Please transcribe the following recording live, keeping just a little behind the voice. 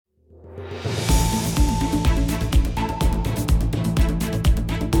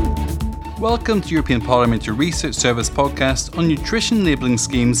Welcome to European Parliamentary Research Service podcast on nutrition labelling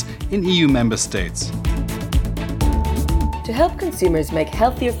schemes in EU member states. To help consumers make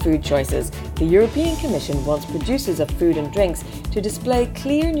healthier food choices, the European Commission wants producers of food and drinks to display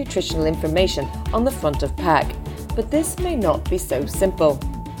clear nutritional information on the front of pack. But this may not be so simple.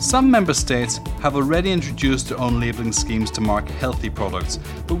 Some member states have already introduced their own labelling schemes to mark healthy products,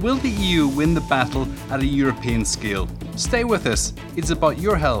 but will the EU win the battle at a European scale? Stay with us, it's about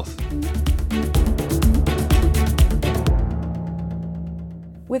your health.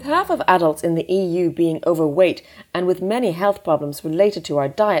 With half of adults in the EU being overweight and with many health problems related to our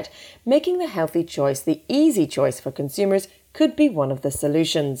diet, making the healthy choice the easy choice for consumers could be one of the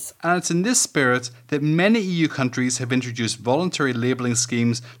solutions. And it's in this spirit that many EU countries have introduced voluntary labelling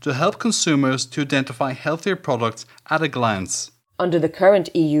schemes to help consumers to identify healthier products at a glance. Under the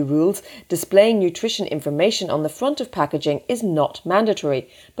current EU rules, displaying nutrition information on the front of packaging is not mandatory,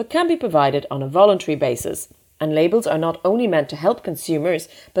 but can be provided on a voluntary basis. And labels are not only meant to help consumers,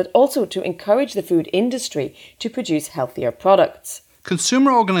 but also to encourage the food industry to produce healthier products.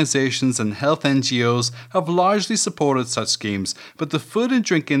 Consumer organisations and health NGOs have largely supported such schemes, but the food and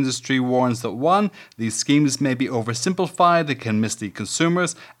drink industry warns that 1. These schemes may be oversimplified and can mislead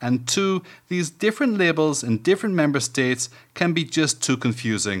consumers, and 2. These different labels in different member states can be just too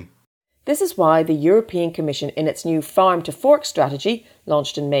confusing. This is why the European Commission, in its new Farm to Fork strategy,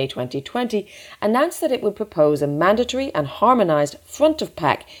 launched in May 2020, announced that it would propose a mandatory and harmonised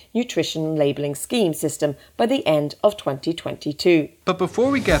front-of-pack nutrition labelling scheme system by the end of 2022. But before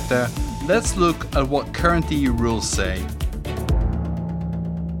we get there, let's look at what current EU rules say.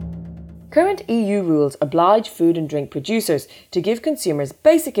 Current EU rules oblige food and drink producers to give consumers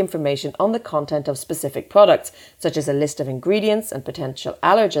basic information on the content of specific products, such as a list of ingredients and potential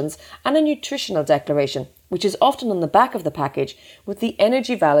allergens and a nutritional declaration, which is often on the back of the package, with the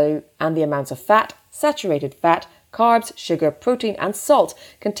energy value and the amounts of fat, saturated fat, carbs, sugar, protein and salt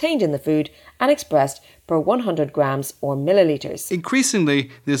contained in the food and expressed per 100 grams or millilitres. Increasingly,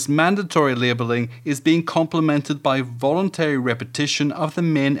 this mandatory labelling is being complemented by voluntary repetition of the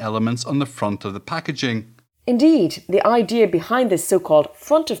main elements on the front of the packaging. Indeed, the idea behind this so-called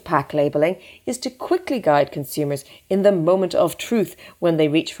front-of-pack labelling is to quickly guide consumers in the moment of truth when they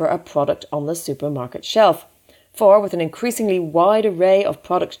reach for a product on the supermarket shelf. For with an increasingly wide array of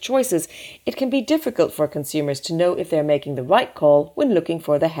product choices, it can be difficult for consumers to know if they're making the right call when looking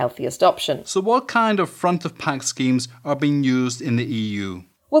for the healthiest option. So what kind of front-of-pack schemes are being used in the EU?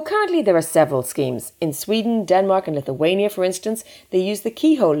 Well, currently there are several schemes. In Sweden, Denmark and Lithuania, for instance, they use the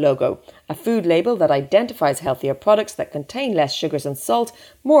keyhole logo, a food label that identifies healthier products that contain less sugars and salt,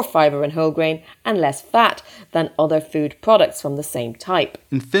 more fibre and whole grain, and less fat than other food products from the same type.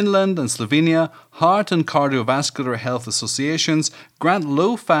 In Finland and Slovenia, heart and cardiovascular health associations grant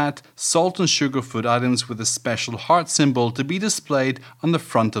low-fat, salt and sugar food items with a special heart symbol to be displayed on the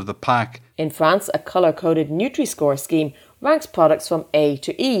front of the pack. In France, a colour-coded Nutri-Score scheme ranks products from A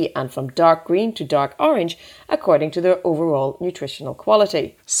to E and from dark green to dark orange according to their overall nutritional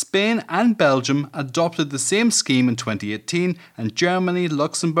quality. Spain and Belgium adopted the same scheme in 2018, and Germany,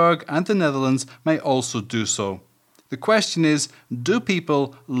 Luxembourg and the Netherlands may also do so. The question is, do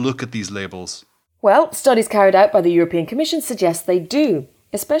people look at these labels? Well, studies carried out by the European Commission suggest they do,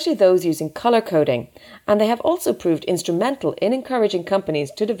 especially those using colour coding, and they have also proved instrumental in encouraging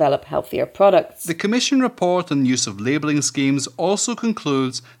companies to develop healthier products. The Commission report on the use of labelling schemes also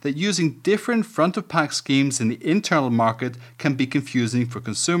concludes that using different front-of-pack schemes in the internal market can be confusing for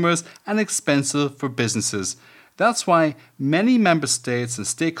consumers and expensive for businesses. That's why many member states and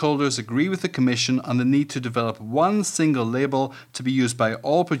stakeholders agree with the Commission on the need to develop one single label to be used by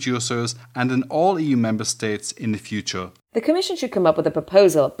all producers and in all EU member states in the future. The Commission should come up with a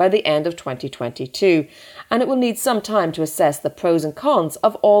proposal by the end of 2022, and it will need some time to assess the pros and cons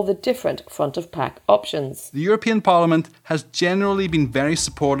of all the different front-of-pack options. The European Parliament has generally been very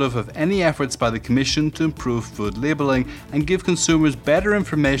supportive of any efforts by the Commission to improve food labelling and give consumers better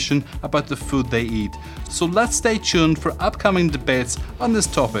information about the food they eat. So let's stay tuned for upcoming debates on this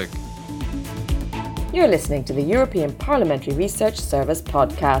topic. You're listening to the European Parliamentary Research Service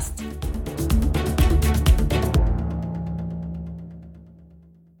podcast.